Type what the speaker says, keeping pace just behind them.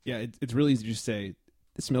Yeah, it's really easy to just say,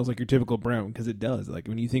 it smells like your typical brown, because it does. Like,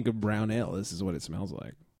 when you think of brown ale, this is what it smells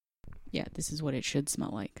like. Yeah, this is what it should smell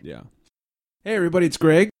like. Yeah. Hey, everybody, it's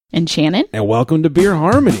Greg. And Shannon? And welcome to Beer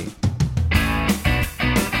Harmony.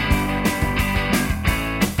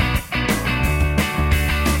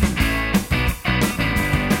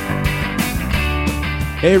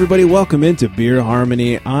 Hey, everybody, welcome into Beer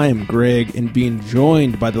Harmony. I'm Greg, and being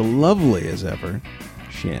joined by the lovely as ever,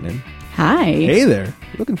 Shannon. Hi. Hey there.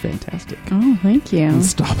 You're looking fantastic. Oh, thank you.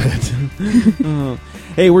 Stop it.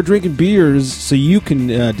 Hey, we're drinking beers so you can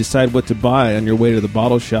decide what to buy on your way to the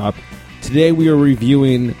bottle shop. Today we are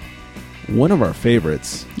reviewing one of our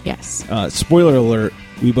favorites. Yes. Spoiler alert,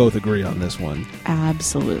 we both agree on this one.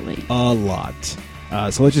 Absolutely. A lot.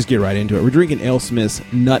 So let's just get right into it. We're drinking AleSmith's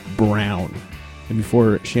Nut Brown. And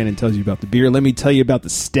before Shannon tells you about the beer, let me tell you about the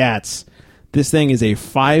stats. This thing is a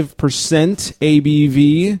 5%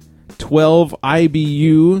 ABV, 12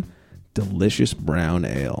 IBU, delicious brown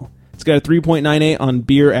ale. It's got a 3.98 on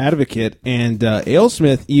Beer Advocate, and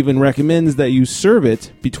AleSmith even recommends that you serve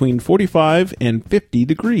it between 45 and 50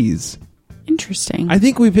 degrees. Interesting. I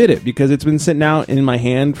think we've hit it because it's been sitting out in my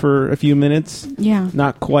hand for a few minutes. Yeah.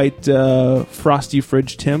 Not quite frosty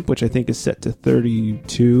fridge temp, which I think is set to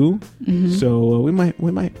 32. Mm-hmm. So we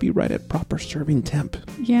might be right at proper serving temp.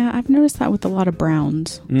 Yeah, I've noticed that with a lot of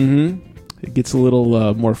browns. Mm-hmm. It gets a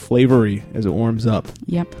little more flavory as it warms up.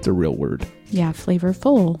 Yep. It's a real word. Yeah,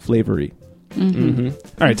 flavorful. Flavory. Mm-hmm. Mm-hmm.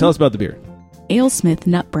 All right, tell us about the beer. AleSmith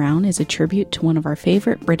Nut Brown is a tribute to one of our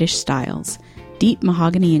favorite British styles. Deep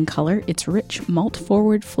mahogany in color, its rich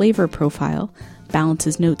malt-forward flavor profile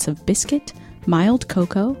balances notes of biscuit, mild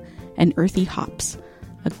cocoa, and earthy hops.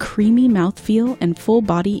 A creamy mouthfeel and full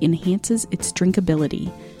body enhances its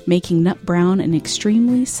drinkability, making Nut Brown an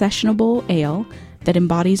extremely sessionable ale that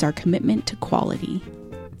embodies our commitment to quality.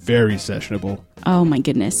 Very sessionable. Oh my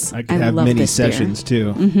goodness. I could have love many this sessions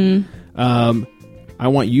beer. too. Mm-hmm. I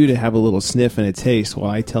want you to have a little sniff and a taste while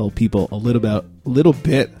I tell people a little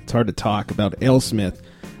bit. It's hard to talk about AleSmith.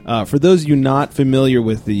 For those of you not familiar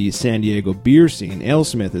with the San Diego beer scene,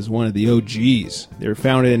 AleSmith is one of the OGs. They were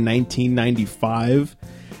founded in 1995,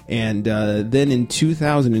 and then in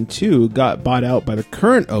 2002 got bought out by the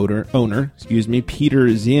current owner,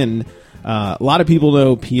 Peter Zinn. A lot of people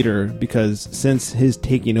know Peter because since his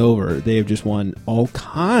taking over, they have just won all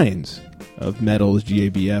kinds of medals,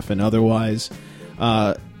 GABF and otherwise.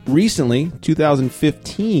 Recently,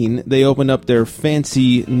 2015, they opened up their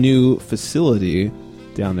fancy new facility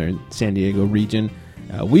down there in San Diego region.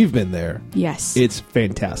 We've been there. Yes. It's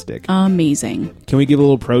fantastic. Amazing. Can we give a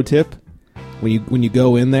little pro tip? When you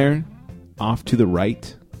go in there, off to the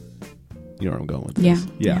right, you know where I'm going with this.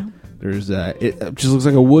 Yeah. There's it just looks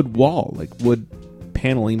like a wood wall, like wood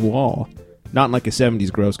paneling wall. Not in like a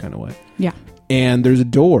 70s gross kind of way. Yeah. And there's a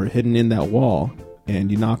door hidden in that wall.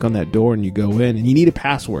 And you knock on that door and you go in and you need a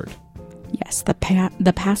password. Yes,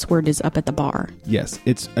 the password is up at the bar. Yes,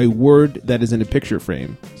 it's a word that is in a picture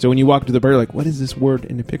frame. So when you walk to the bar, you're like, what is this word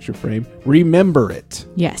in a picture frame? Remember it.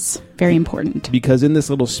 Yes, very important. Because in this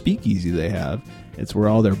little speakeasy they have, it's where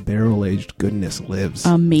all their barrel-aged goodness lives.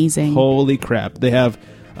 Amazing. Holy crap. They have,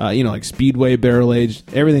 like Speedway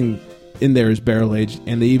barrel-aged. Everything in there is barrel-aged.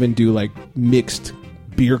 And they even do like mixed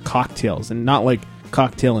beer cocktails. And not like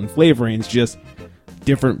cocktail and flavorings, just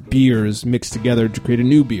different beers mixed together to create a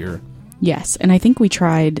new beer. Yes, and I think we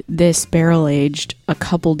tried this barrel-aged a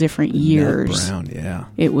couple different years. Nut Brown, yeah.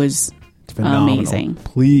 It was phenomenal. Amazing.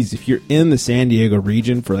 Please, if you're in the San Diego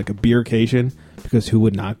region for like a beercation, because who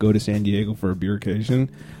would not go to San Diego for a beercation,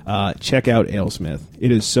 check out AleSmith. It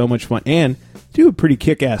is so much fun. And do a pretty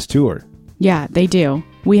kick-ass tour. Yeah, they do.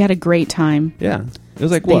 We had a great time. Yeah. It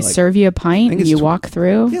was like, they serve you a pint and you walk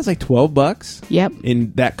through. Yeah, it's like $12. Yep.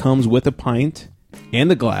 And that comes with a pint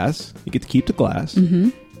and the glass. You get to keep the glass. Mm-hmm.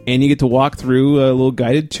 And you get to walk through a little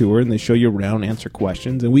guided tour, and they show you around, answer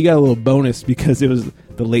questions. And we got a little bonus because it was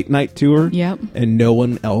the late night tour. Yep. And no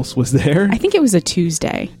one else was there. I think it was a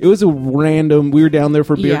Tuesday. It was a random, we were down there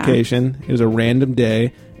for beercation. It was a random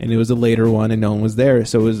day, and it was a later one, and no one was there.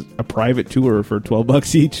 So it was a private tour for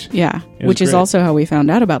 $12 each. Yeah, which is also how we found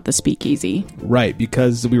out about the speakeasy. Right,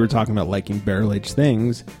 because we were talking about liking barrel-aged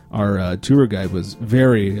things. Our tour guide was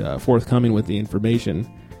very forthcoming with the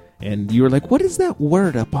information. And you were like, what is that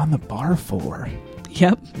word up on the bar for?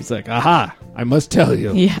 Yep. He's like, aha, I must tell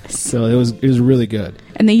you. Yes. So it was really good.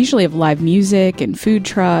 And they usually have live music and food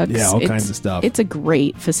trucks. Yeah, all kinds of stuff. It's a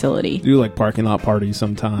great facility. They do like parking lot parties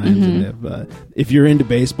sometimes. Mm-hmm. And if you're into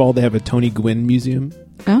baseball, they have a Tony Gwynn museum.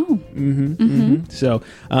 Oh. Mm-hmm. So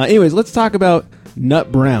anyways, let's talk about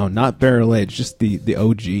Nut Brown, not barrel aged, just the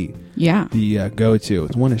OG, Yeah. the go-to.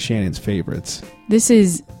 It's one of Shannon's favorites. This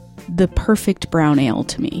is the perfect brown ale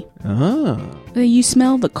to me. Ah. You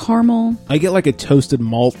smell the caramel. I get like a toasted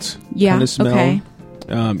malt Yeah, kind of smell. okay.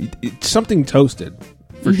 It's something toasted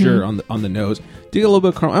for sure on the nose. Do you get a little bit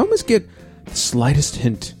of caramel? I almost get the slightest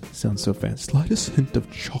hint. Sounds so fancy. Slightest hint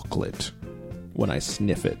of chocolate when I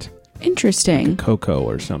sniff it. Interesting. Cocoa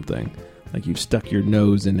or something. Like you've stuck your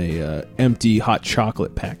nose in a empty hot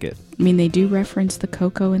chocolate packet. I mean, they do reference the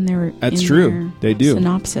cocoa in their That's in true. their They do.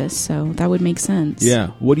 synopsis, so that would make sense. Yeah.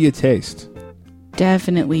 What do you taste?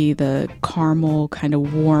 Definitely the caramel kind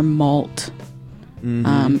of warm malt.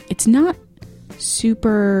 It's not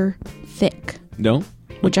super thick, No?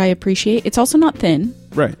 which I appreciate. It's also not thin.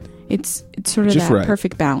 Right. It's sort of Just that right.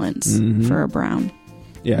 perfect balance for a brown.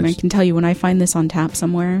 Yeah. And I can tell you when I find this on tap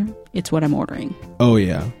somewhere, it's what I'm ordering. Oh,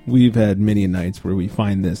 yeah. We've had many nights where we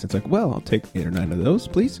find this. It's like, well, I'll take 8 or 9 of those,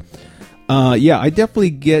 please. Yeah, I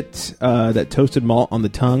definitely get that toasted malt on the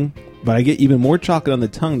tongue, but I get even more chocolate on the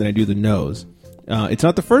tongue than I do the nose. It's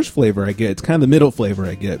not the first flavor I get. It's kind of the middle flavor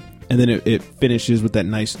I get. And then it finishes with that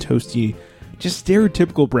nice toasty, just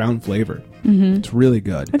stereotypical brown flavor. Mm-hmm. It's really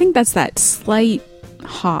good. I think that's that slight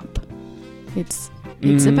hop.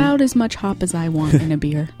 It's about as much hop as I want in a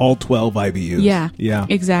beer. All 12 IBUs. Yeah. Yeah.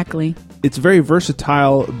 Exactly. It's a very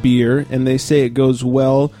versatile beer, and they say it goes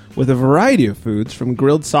well with a variety of foods, from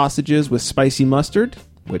grilled sausages with spicy mustard,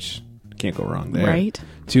 which can't go wrong there, Right.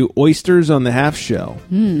 to oysters on the half shell,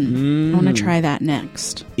 I want to try that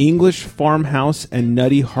next. English farmhouse and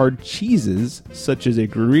nutty hard cheeses, such as a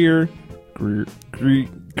Gruyere,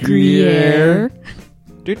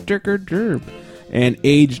 and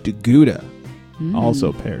aged Gouda.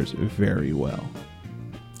 Also pairs very well.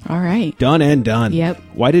 All right. Done and done. Yep.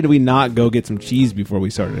 Why did we not go get some cheese before we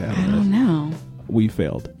started I having this? don't know. We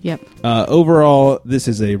failed. Yep. Overall, this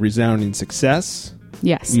is a resounding success.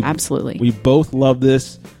 Yes, absolutely. We both love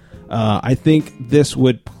this. I think this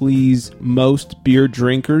would please most beer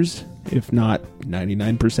drinkers, if not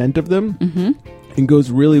 99% of them. Mm-hmm. And goes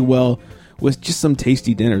really well with just some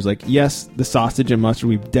tasty dinners. Like, yes, the sausage and mustard,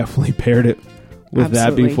 we've definitely paired it with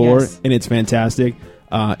Absolutely, that before, yes. and it's fantastic.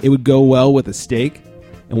 It would go well with a steak.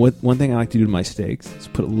 And one thing I like to do to my steaks is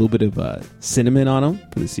put a little bit of cinnamon on them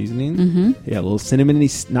for the seasoning. Mm-hmm. Yeah, a little cinnamon,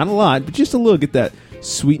 not a lot, but just a little. Get that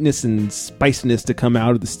sweetness and spiciness to come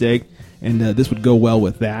out of the steak, and this would go well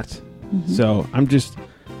with that. Mm-hmm. So I'm just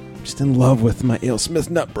in love with my AleSmith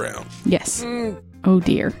Nut Brown. Yes. Oh,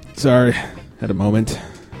 dear. Sorry, had a moment.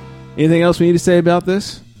 Anything else we need to say about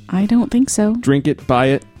this? I don't think so. Drink it, buy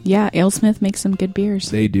it. Yeah, AleSmith makes some good beers.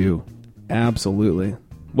 They do. Absolutely.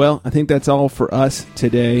 Well, I think that's all for us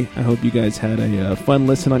today. I hope you guys had a fun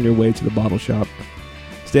listen on your way to the bottle shop.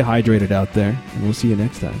 Stay hydrated out there, and we'll see you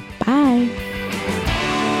next time. Bye.